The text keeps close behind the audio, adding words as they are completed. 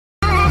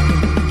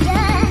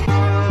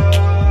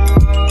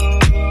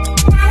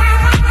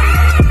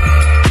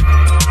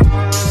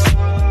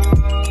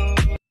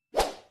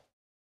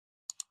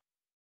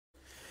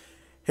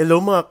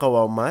Hello mga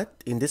kawamat!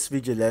 In this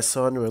video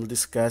lesson, we'll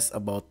discuss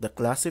about the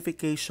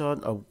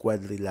classification of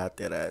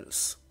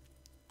quadrilaterals.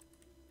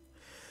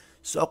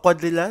 So a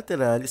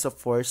quadrilateral is a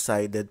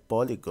four-sided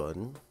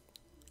polygon.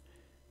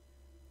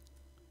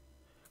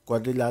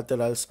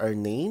 Quadrilaterals are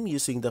named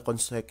using the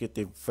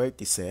consecutive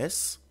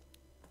vertices.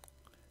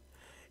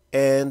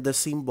 And the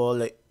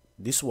symbol, like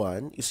this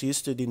one, is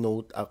used to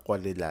denote a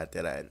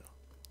quadrilateral.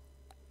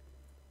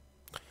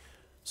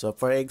 So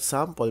for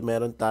example,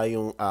 meron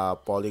tayong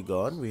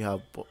polygon. We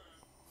have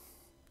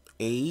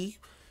A,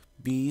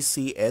 B,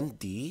 C, and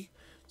D.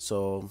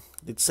 So,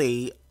 let's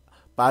say,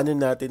 paano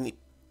natin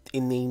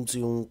i-names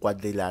yung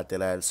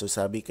quadrilateral? So,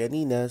 sabi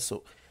kanina,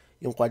 so,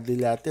 yung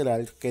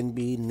quadrilateral can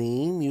be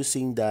named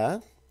using the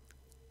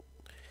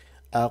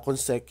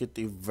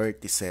consecutive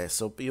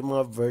vertices. So, yung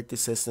mga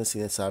vertices na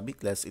sinasabi,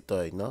 class, ito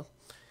ay, no?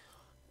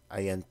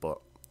 Ayan po.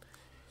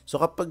 So,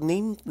 kapag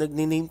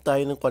nag-name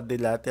tayo ng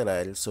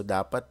quadrilateral, so,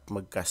 dapat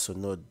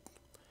magkasunod.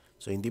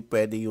 So, hindi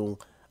pwede yung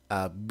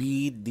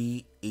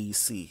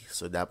BDAC.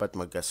 So, dapat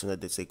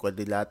magkasunod. Let's say,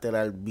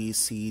 quadrilateral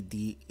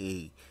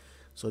BCDA.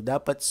 So,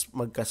 dapat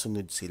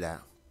magkasunod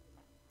sila.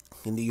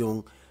 Hindi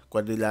yung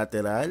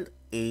quadrilateral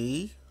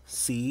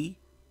ACDB.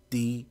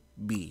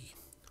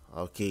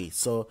 Okay.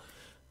 So,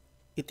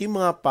 ito yung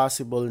mga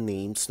possible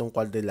names ng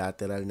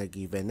quadrilateral na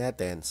given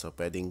natin. So,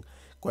 pwedeng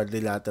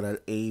quadrilateral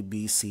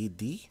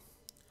ABCD,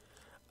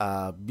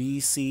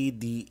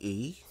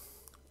 BCDA,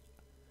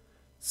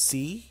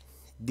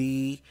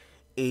 CDAB,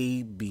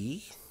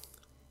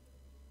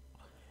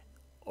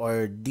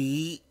 or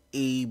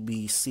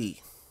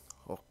DABC.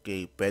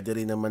 Okay, pwede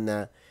rin naman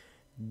na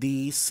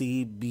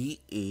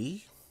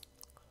DCBA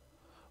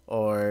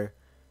or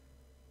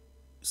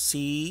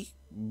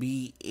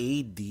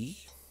CBAD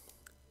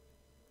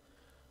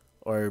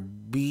or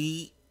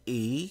BADC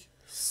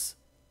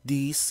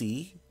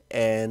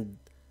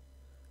and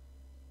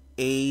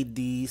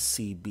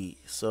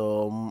ADCB.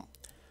 So,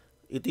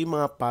 ito yung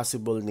mga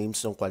possible names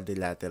ng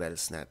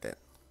quadrilaterals natin.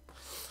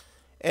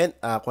 And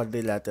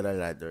quadrilateral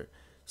rather.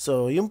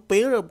 So, yung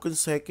pair of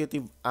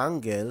consecutive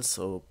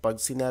angles, so pag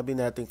sinabi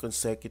natin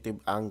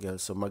consecutive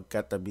angles, so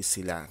magkatabi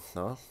sila,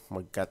 no?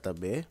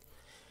 Magkatabi.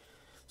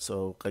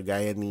 So,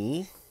 kagaya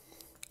ni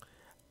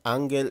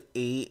angle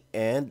A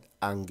and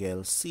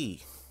angle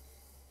C.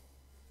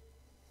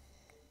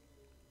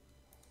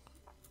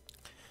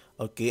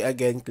 Okay,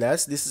 again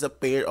class, this is a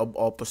pair of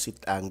opposite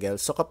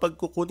angles. So, kapag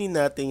kukunin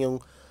natin yung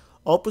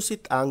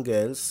opposite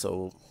angles,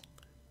 so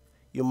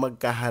yung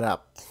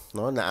magkaharap,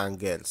 no, na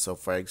angle. So,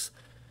 first,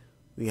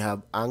 we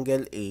have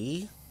angle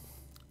A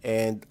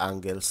and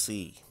angle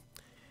C.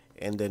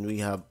 And then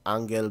we have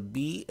angle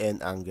B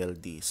and angle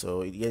D.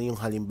 So, yan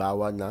yung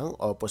halimbawa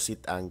ng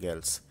opposite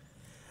angles.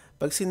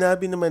 Pag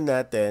sinabi naman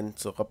natin,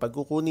 so kapag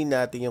kukunin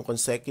natin yung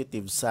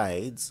consecutive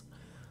sides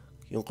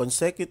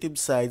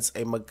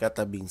ay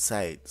magkatabing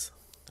sides.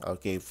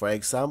 Okay, for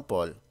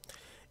example,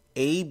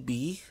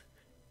 AB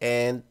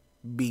and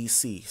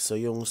BC. So,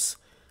 yung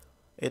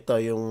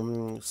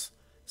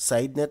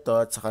side na to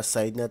at saka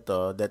side na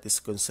to, that is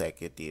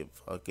consecutive.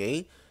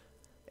 Okay?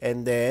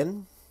 And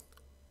then,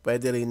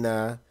 pwede rin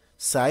na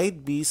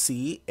side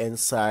BC and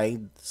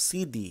side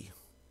CD.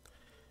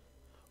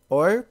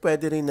 Or,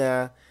 pwede rin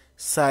na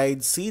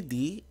side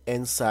CD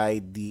and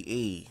side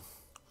DA.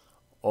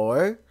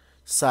 Or,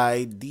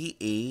 side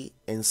DA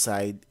and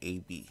side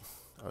AB.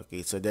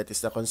 Okay, so that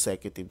is the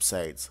consecutive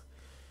sides.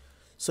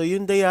 So,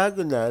 yung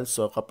diagonal,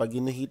 so kapag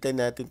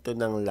ginuhitan natin to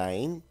ng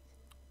line,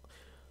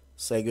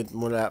 segment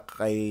mula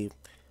kay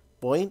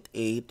point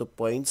A to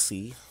point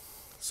C,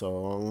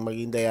 so, ang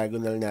maging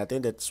diagonal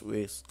natin, that's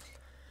with,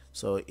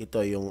 so, ito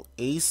yung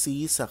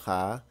AC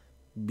saka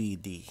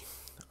BD.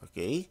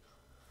 Okay?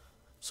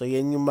 So,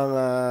 yan yung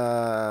mga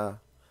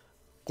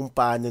kung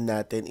paano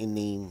natin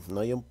i-name,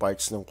 no, yung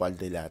parts ng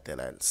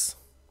quadrilaterals.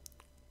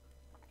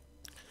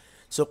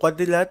 So,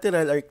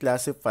 quadrilateral are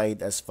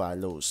classified as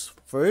follows.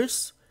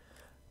 First,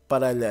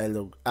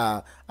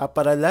 parallelogram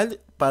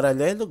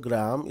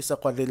is a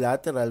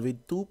quadrilateral with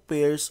two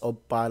pairs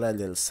of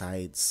parallel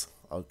sides.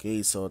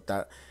 Okay, so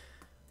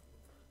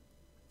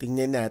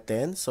tingnan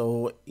natin.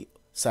 So,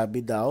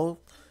 sabi daw,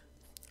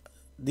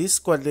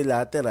 this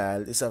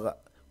quadrilateral is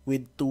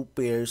with two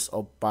pairs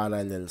of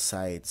parallel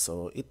sides.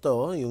 So,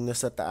 ito, yung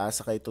nasa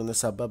taas saka itong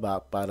nasa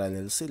baba,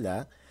 parallel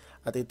sila.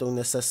 At itong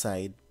nasa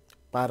side,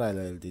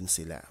 parallel din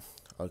sila.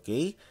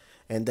 Okay?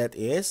 And that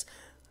is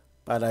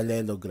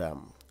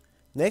parallelogram.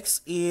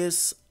 Next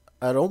is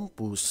a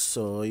rhombus.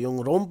 So,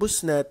 yung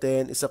rhombus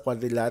natin is a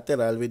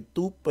quadrilateral with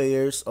two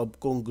pairs of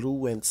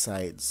congruent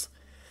sides.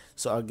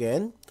 So,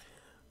 again,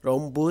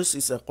 rhombus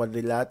is a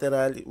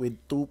quadrilateral with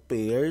two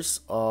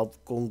pairs of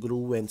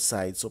congruent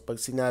sides. So,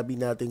 pag sinabi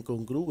natin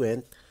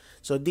congruent,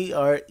 so they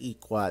are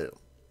equal.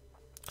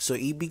 So,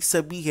 ibig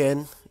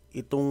sabihin,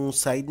 itong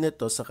side na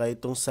to, saka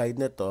itong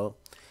side na to,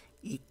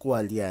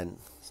 equal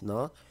yan.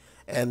 No?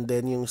 And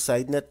then, yung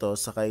side na to,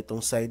 saka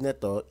itong side na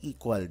to,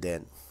 equal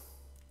din.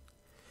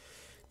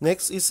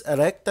 Next is a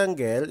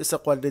rectangle is a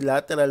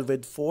quadrilateral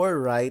with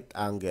four right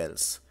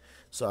angles.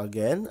 So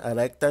again, a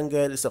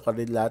rectangle is a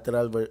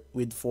quadrilateral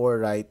with 4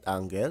 right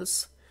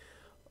angles.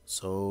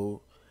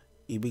 So,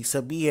 ibig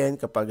sabihin,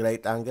 kapag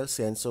right angles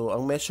yan, so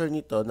ang measure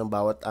nito ng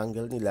bawat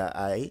angle nila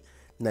ay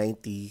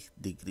 90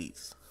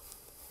 degrees.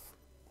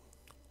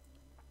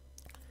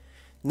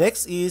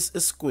 Next is a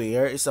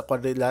square is a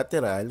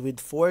quadrilateral with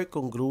 4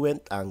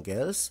 congruent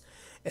angles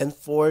and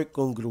 4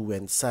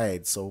 congruent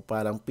sides. So,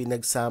 parang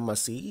pinagsama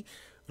si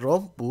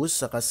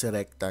rhombus saka si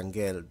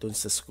rectangle dun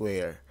sa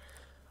square.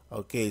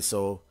 Okay,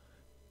 so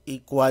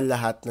equal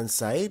lahat ng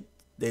side,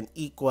 then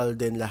equal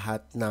din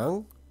lahat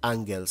ng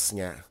angles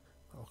niya.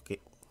 Okay.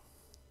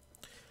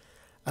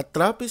 A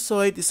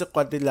trapezoid is a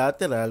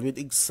quadrilateral with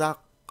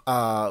exact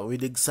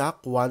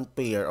one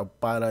pair of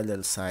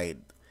parallel side.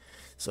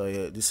 So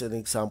this is an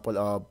example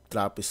of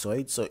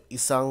trapezoid. So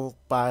isang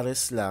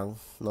pares lang,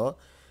 no?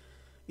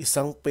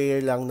 Isang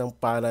pair lang ng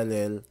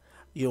parallel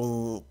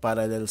yung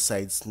parallel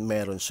sides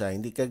meron siya.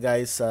 Hindi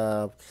kagaya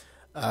sa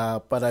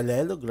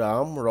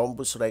parallelogram,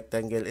 rhombus,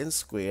 rectangle, and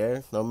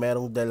square, no,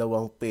 merong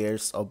dalawang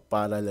pairs of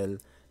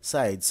parallel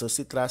sides. So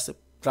si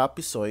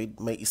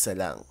trapezoid may isa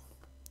lang.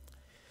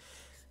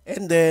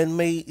 And then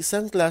may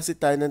isang klase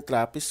tayo ng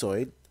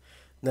trapezoid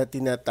na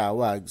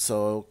tinatawag.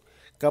 So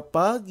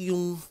kapag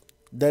yung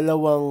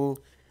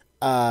dalawang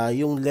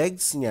yung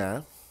legs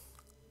niya,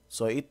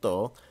 so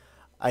ito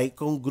ay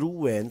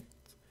congruent,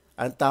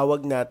 ang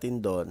tawag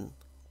natin doon,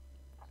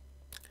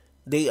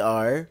 they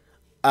are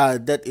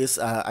that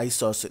is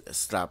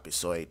isosceles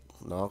trapezoid,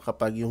 no?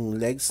 Kapag yung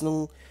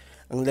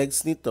ang legs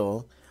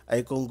nito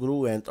ay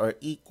congruent or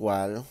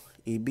equal,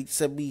 ibig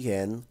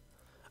sabihin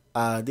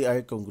they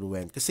are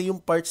congruent. Kasi yung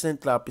parts ng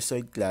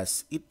trapezoid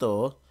class,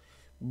 ito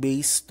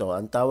base to.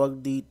 Ang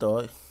tawag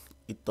dito,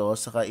 ito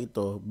saka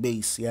ito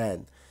base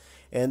yan.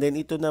 And then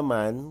ito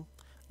naman,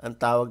 ang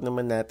tawag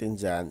naman natin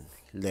diyan,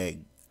 leg.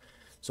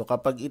 So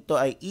kapag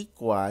ito ay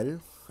equal,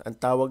 ang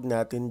tawag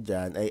natin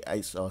diyan ay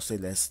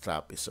isosceles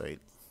trapezoid.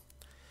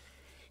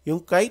 Yung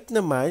kite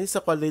naman is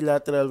a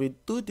quadrilateral with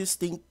two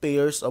distinct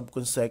pairs of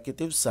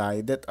consecutive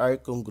sides that are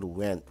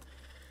congruent.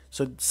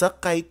 So sa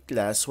kite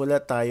class, wala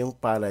tayong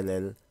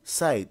parallel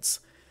sides.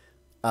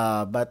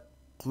 But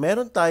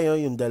meron tayo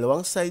yung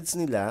dalawang sides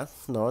nila,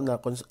 no, na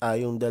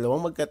yung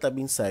dalawang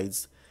magkatabing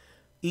sides,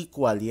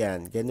 equal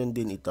yan. Ganun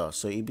din ito.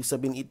 So ibig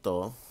sabihin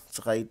ito,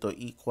 saka ito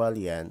equal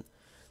yan.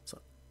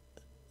 So,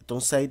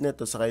 itong side na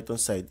to, saka itong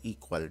side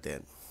equal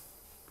din.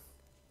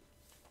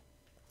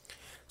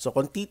 So,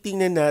 kung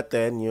titingnan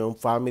natin yung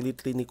family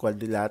tree ni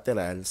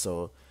quadrilateral,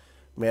 so,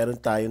 meron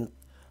tayong,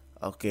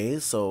 okay,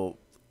 so,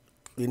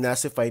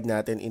 dinasified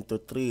natin into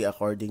 3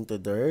 according to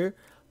their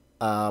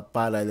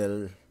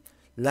parallel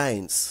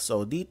lines.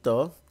 So,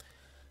 dito,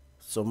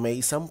 so,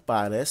 may isang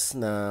pares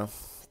na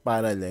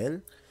parallel.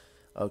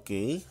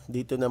 Okay,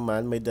 dito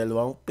naman may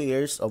dalawang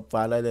pairs of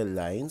parallel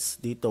lines.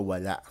 Dito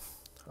wala.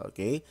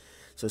 Okay,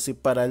 so si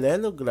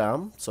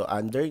parallelogram, so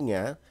under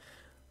niya,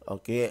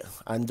 okay,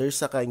 under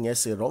sa kanya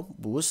si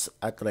rhombus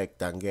at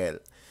rectangle.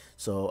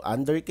 So,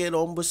 under kay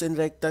rhombus and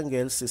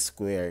rectangle si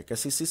square.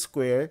 Kasi si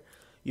square,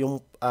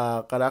 yung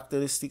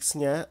characteristics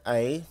niya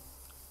ay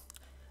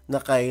na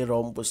kay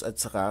rhombus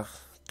at saka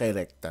kay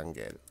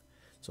rectangle.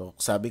 So,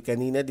 sabi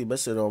kanina, di ba,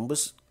 si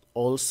rhombus,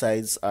 all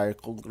sides are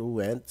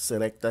congruent. Si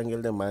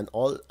rectangle naman,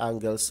 all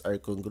angles are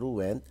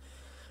congruent.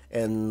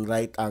 And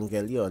right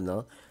angle yon,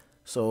 no?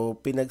 So,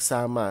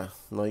 pinagsama,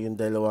 no, yung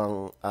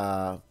dalawang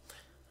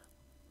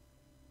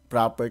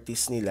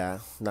properties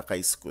nila na kay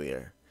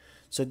square.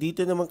 So,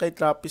 dito naman kay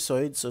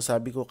trapezoid, so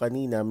sabi ko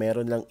kanina,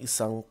 meron lang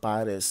isang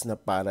pares na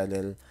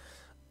parallel,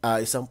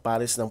 isang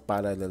pares ng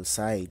parallel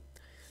side.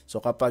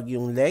 So, kapag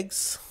yung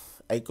legs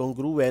ay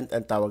congruent,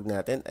 ang tawag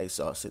natin ay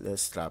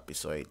isosceles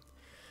trapezoid.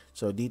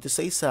 So, dito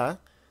sa isa,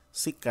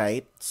 si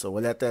kite, so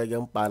wala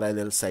talagang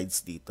parallel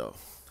sides dito.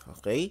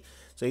 Okay?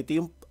 So, ito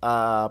yung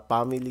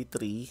family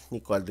tree ni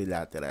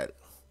quadrilateral.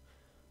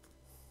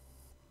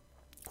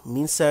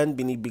 Minsan,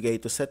 binibigay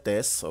ito sa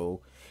test.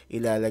 So,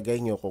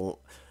 ilalagay nyo kung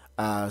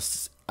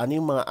ano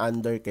yung mga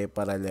under kay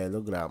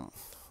parallelogram.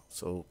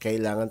 So,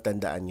 kailangan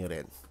tandaan nyo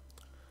rin.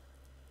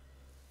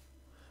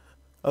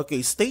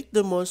 Okay, state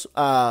the most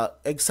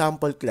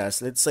example class.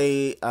 Let's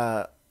say,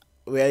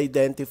 we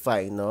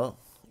identify, no,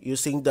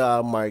 using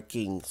the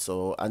marking.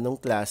 So, anong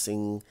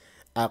klaseng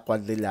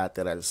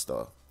quadrilaterals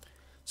to?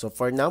 So,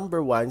 for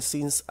number 1,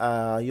 since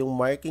yung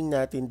marking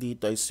natin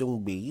dito is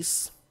yung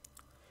base,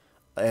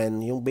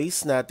 and yung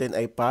base natin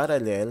ay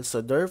parallel,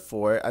 so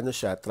therefore, ano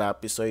siya,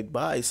 trapezoid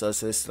ba?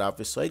 Isosceles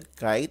trapezoid,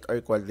 kite,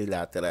 or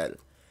quadrilateral?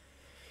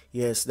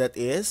 Yes, that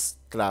is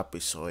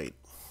trapezoid.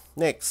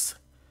 Next.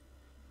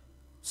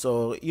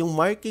 So, yung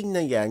marking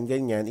na yan,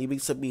 ganyan,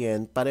 ibig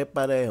sabihin,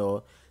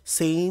 pare-pareho,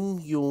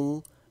 same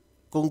yung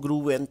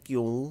congruent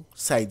yung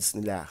sides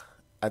nila.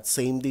 At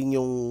same din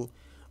yung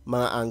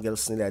mga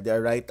angles nila. They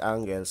are right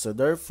angles. So,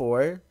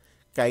 therefore,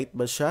 kite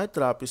ba siya,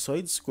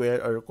 trapezoid,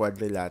 square, or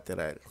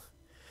quadrilateral?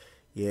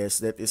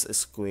 Yes, that is a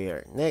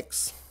square.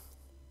 Next.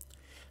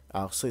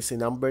 So, si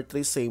number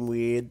 3, same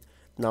with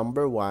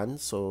number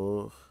 1.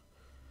 So,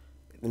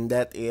 and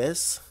that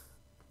is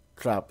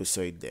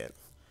trapezoid then.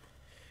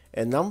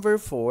 And number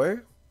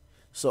 4,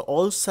 so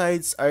all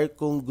sides are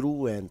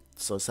congruent.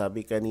 So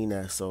sabi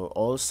kanina, so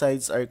all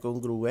sides are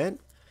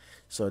congruent.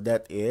 So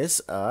that is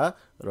a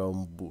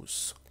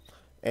rhombus.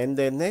 And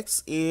then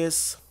next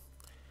is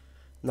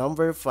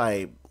number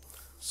 5.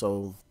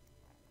 So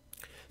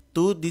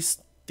two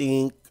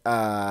distinct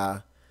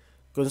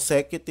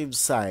consecutive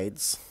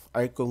sides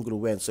are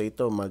congruent. So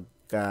ito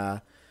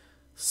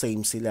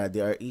same sila,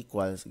 they are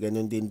equals.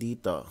 Ganun din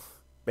dito.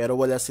 Pero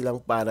wala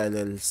silang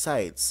parallel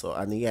sides. So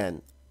ano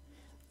yan?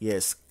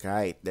 Yes,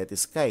 kite. That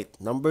is kite.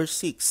 Number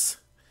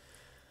 6.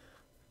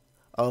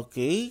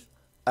 Okay.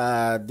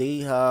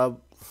 They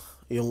have,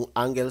 yung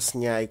angles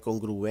niya ay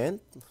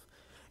congruent.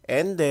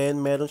 And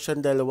then, meron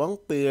siyang dalawang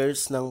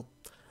pairs ng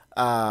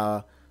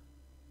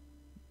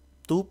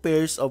two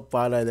pairs of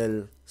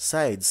parallel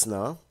sides,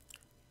 no?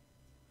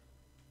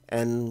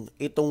 And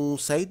itong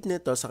side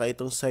nito, saka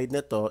itong side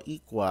nito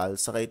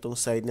equal, saka itong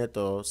side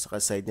nito,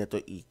 saka side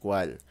nito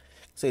equal.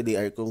 Kasi they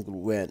are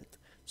congruent.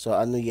 So,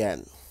 ano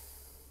yan?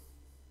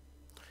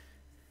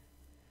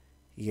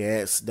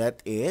 Yes,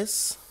 that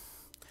is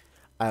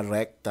a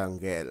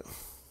rectangle.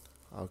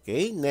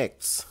 Okay,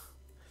 next.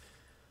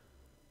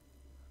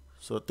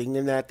 So,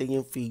 tingnan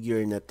natin yung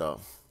figure na to.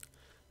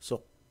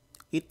 So,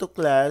 ito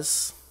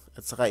class,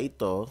 at saka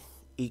ito,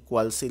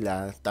 equal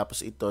sila. Tapos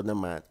ito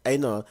naman,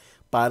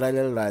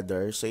 parallel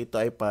rather. So, ito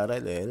ay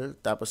parallel.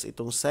 Tapos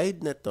itong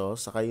side na to,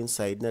 saka yung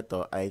side na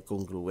to ay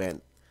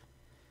congruent.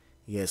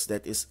 Yes,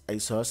 that is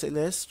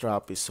isosceles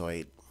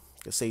trapezoid.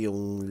 Kasi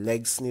yung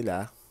legs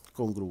nila,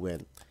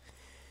 congruent.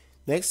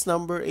 Next,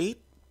 number 8.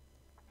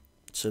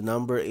 So,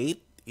 number 8,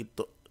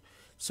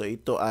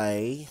 ito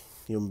ay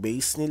yung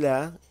base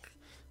nila,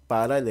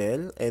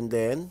 parallel, and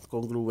then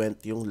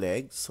congruent yung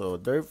legs. So,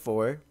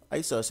 therefore,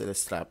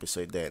 isosceles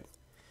trapezoid din.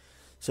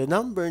 So,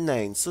 number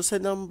 9. So, sa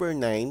number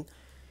 9,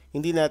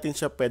 hindi natin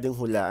siya pwedeng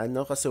hulaan,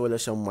 no? Kasi wala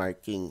siyang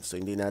marking. So,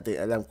 hindi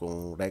natin alam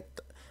kung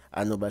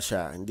ano ba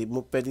siya. Hindi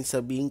mo pwedeng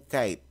sabihin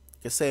kite.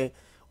 Kasi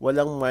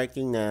walang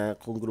marking na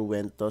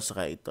congruent to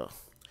saka ito.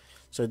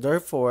 So,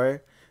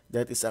 therefore,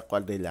 that is a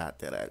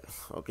quadrilateral.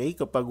 Okay?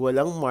 Kapag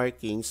walang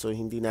marking, so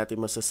hindi natin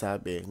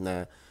masasabi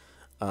na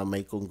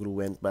may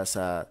congruent ba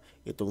sa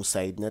itong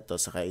side na to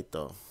saka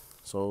ito.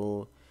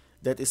 So,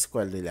 that is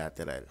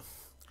quadrilateral.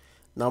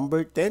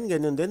 Number 10,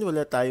 ganun din,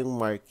 wala tayong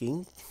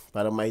marking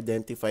para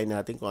ma-identify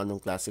natin kung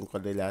anong klaseng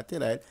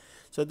quadrilateral.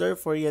 So,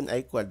 therefore, yan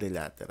ay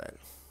quadrilateral.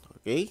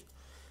 Okay?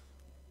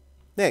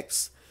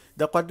 Next,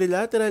 the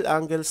quadrilateral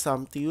angle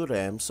sum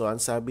theorem. So, ang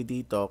sabi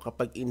dito,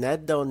 kapag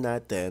in-add down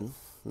natin,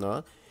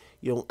 no,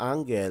 yung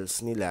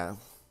angles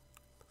nila,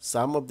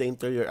 sum of the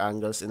interior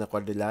angles in a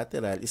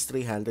quadrilateral is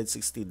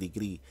 360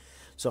 degree.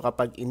 So,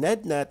 kapag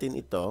in-add natin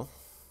ito,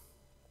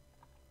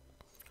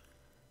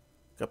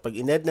 kapag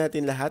in-add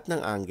natin lahat ng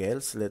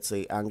angles, let's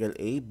say angle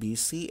A, B,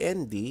 C,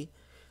 and D,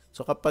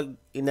 so kapag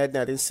in-add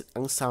natin,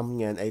 ang sum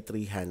niyan ay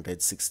 360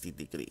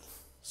 degree.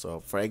 So,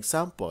 for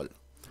example,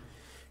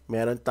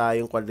 meron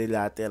tayong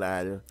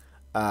quadrilateral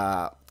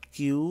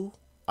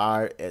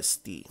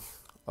QRST.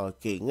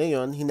 Okay,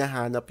 ngayon,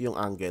 hinahanap yung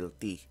angle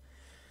T.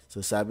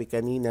 So, sabi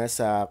kanina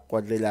sa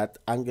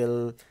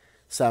angle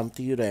sum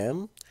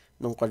theorem,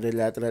 nung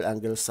quadrilateral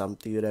angle sum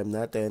theorem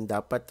natin,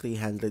 dapat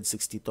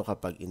 360 to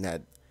kapag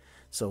in-add.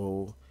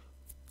 So,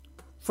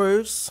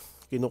 first,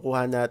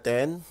 kinukuha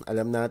natin,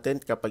 alam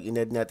natin kapag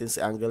in-add natin si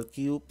angle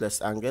Q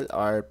plus angle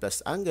R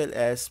plus angle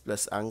S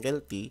plus angle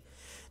T,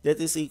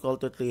 that is equal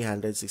to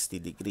 360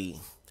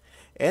 degree.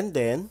 And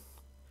then,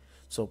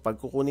 so pag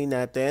kukunin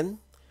natin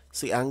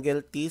si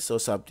angle T,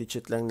 so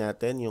substitute lang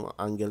natin yung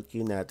angle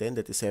Q natin,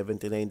 that is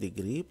 79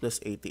 degree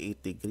plus 88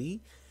 degree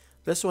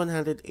plus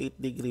 108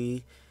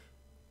 degree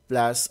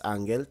plus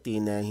angle T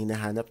na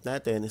hinahanap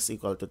natin is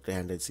equal to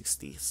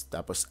 360.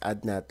 Tapos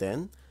add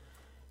natin,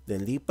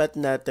 then lipat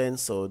natin,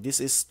 so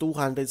this is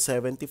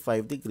 275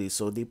 degrees,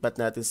 so lipat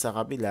natin sa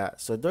kabila.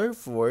 So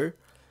therefore,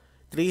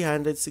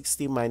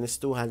 360 minus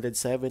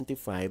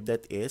 275,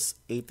 that is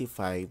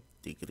 85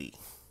 degree.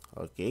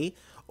 Okay?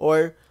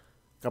 Or,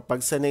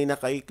 kapag sanay na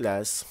kayo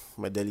class,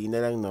 madali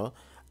na lang, no?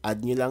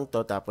 Add nyo lang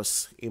to,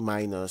 tapos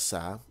i-minus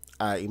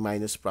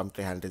from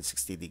 360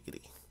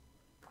 degree.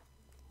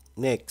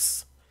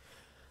 Next.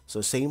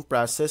 So, same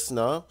process,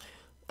 no?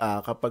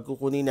 Kapag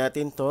kukunin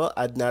natin to,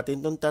 add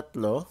natin tong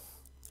tatlo,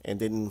 and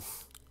then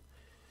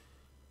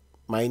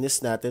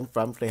minus natin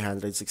from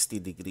 360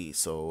 degree.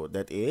 So,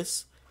 that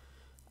is,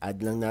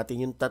 add lang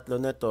natin yung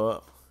tatlo na to,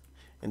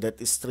 and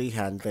that is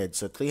 300.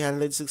 So,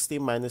 360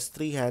 minus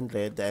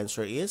 300, the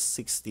answer is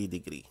 60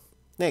 degree.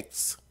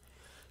 Next,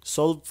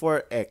 solve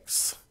for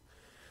x.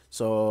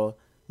 So,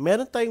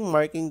 meron tayong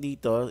marking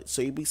dito. So,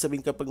 ibig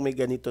sabihin kapag may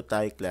ganito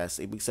tayo class,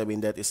 ibig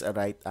sabihin that is a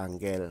right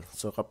angle.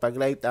 So, kapag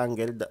right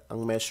angle,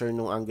 ang measure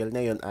ng angle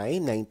na yon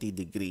ay 90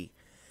 degree.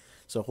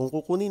 So, kung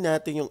kukunin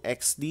natin yung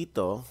x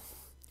dito,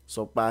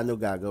 so, paano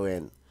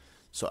gagawin?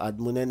 So,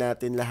 add muna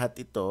natin lahat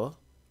ito.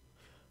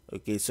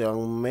 Okay, so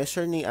ang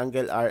measure ni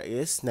angle R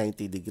is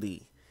 90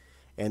 degree.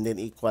 And then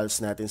equals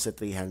natin sa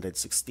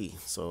 360.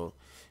 So,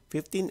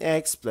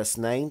 15x plus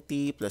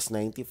 90 plus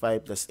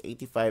 95 plus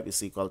 85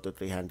 is equal to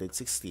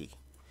 360.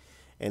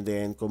 And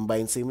then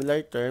combine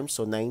similar terms.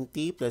 So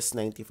 90 plus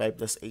 95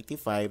 plus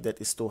 85, that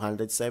is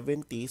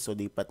 270. So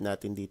lipat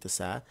natin dito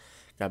sa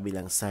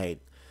kabilang side.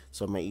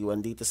 So may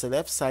iwan dito sa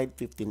left side,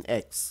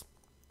 15x.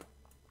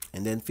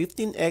 And then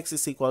 15x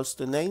is equals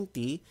to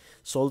 90.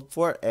 Solve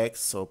for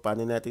x. So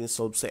paano natin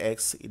solve sa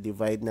x?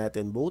 I-divide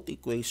natin both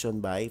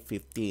equation by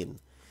 15.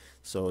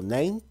 So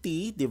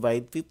 90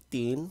 divide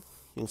 15,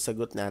 yung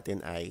sagot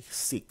natin ay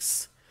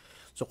 6.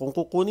 So kung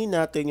kukunin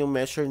natin yung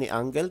measure ni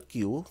angle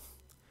Q,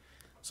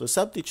 so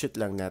substitute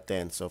lang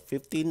natin. So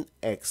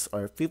 15x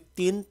or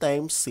 15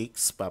 times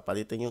 6,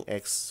 papalitan yung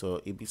x.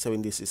 So ibig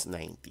sabihin this is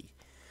 90.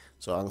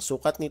 So ang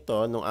sukat nito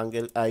nung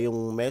angle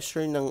yung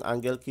measure ng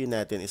angle Q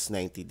natin is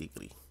 90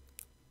 degree.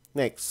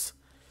 Next.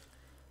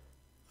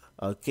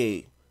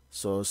 Okay.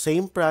 So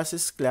same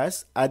process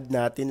class, add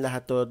natin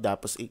lahat to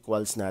tapos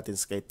equals natin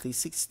sa kay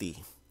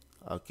 360.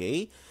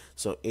 Okay?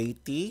 So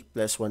 80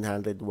 plus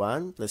 101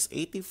 plus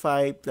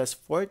 85 plus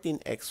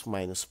 14x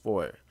minus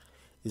 4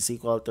 is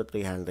equal to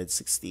 360.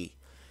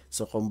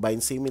 So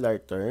combine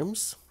similar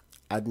terms,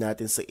 add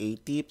natin sa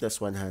 80 plus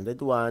 101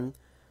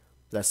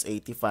 plus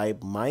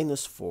 85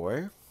 minus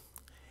 4,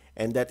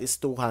 and that is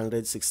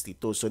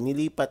 262. So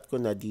nilipat ko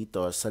na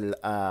dito sa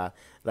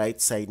right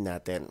side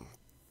natin.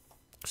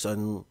 So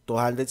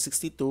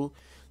 262,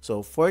 so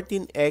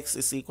 14x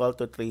is equal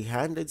to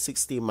 360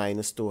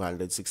 minus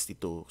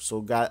 262.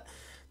 So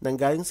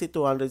nanggaling si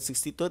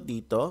 262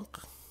 dito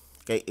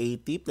kay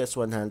 80 plus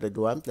 101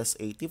 plus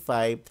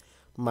 85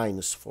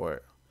 minus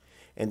 4.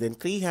 And then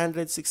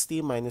 360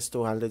 minus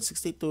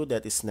 262,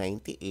 that is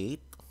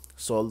 98.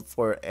 Solve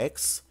for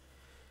x.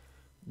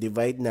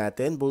 Divide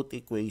natin both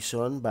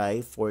equation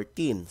by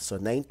 14. So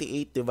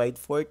 98 divide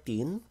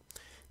 14,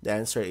 the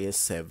answer is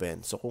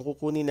 7. So kung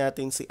kukunin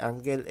natin si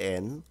angle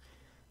N,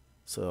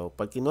 so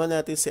pag kinuha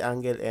natin si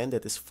angle N,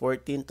 that is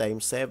 14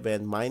 times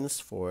 7 minus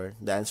 4,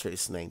 the answer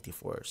is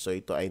 94. So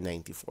ito ay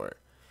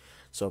 94.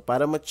 So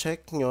para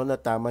ma-check nyo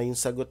na tama yung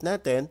sagot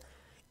natin,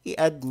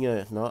 i-add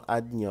nyo, no?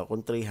 Add nyo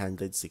kung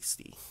 360.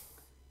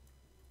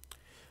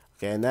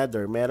 Okay,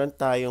 another, meron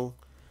tayong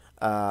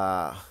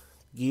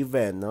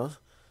given, no?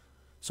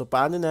 So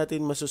paano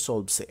natin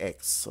masosolve si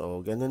x?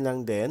 So ganun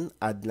lang din,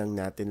 add lang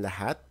natin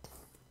lahat.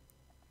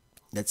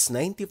 That's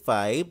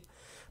 95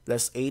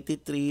 plus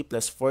 83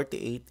 plus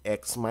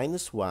 48x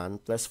minus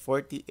 1 plus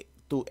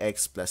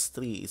 42x plus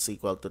 3 is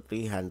equal to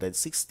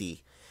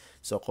 360.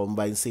 So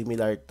combine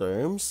similar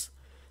terms.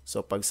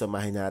 So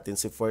pagsamahin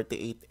natin si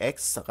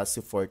 48x saka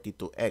si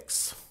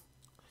 42x.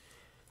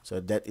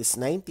 So that is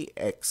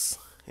 90x.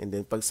 And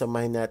then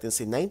pagsamahin natin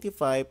si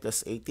 95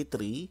 plus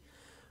 83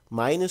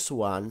 minus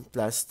 1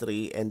 plus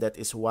 3, and that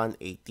is 180.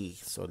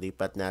 So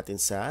lipat natin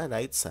sa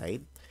right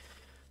side.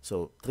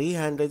 So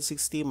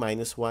 360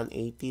 minus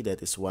 180,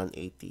 that is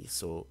 180.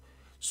 So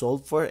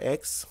solve for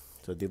x.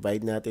 So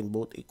divide natin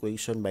both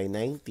equation by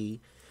 90.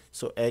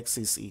 So x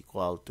is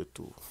equal to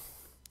 2.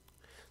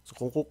 So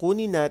kung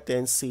kukunin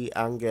natin si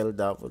angle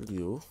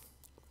W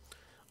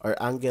or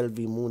angle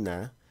V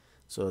muna,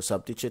 so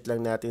substitute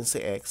lang natin si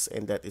x,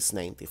 and that is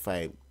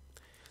 95.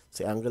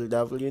 Si angle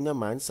W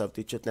naman,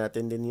 substitute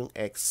natin din yung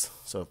x.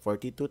 So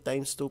 42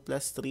 times 2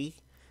 plus 3,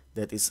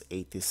 that is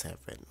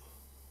 87.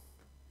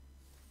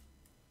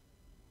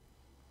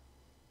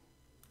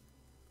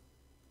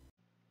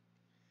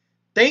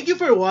 Thank you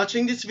for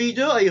watching this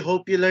video. I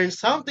hope you learned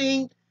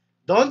something.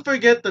 Don't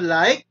forget to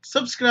like,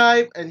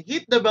 subscribe, and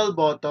hit the bell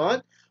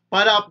button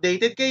para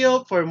updated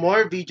kayo for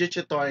more video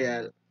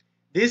tutorial.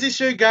 This is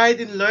your guide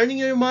in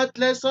learning your math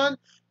lesson,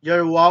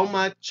 your Wow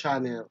Math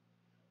channel.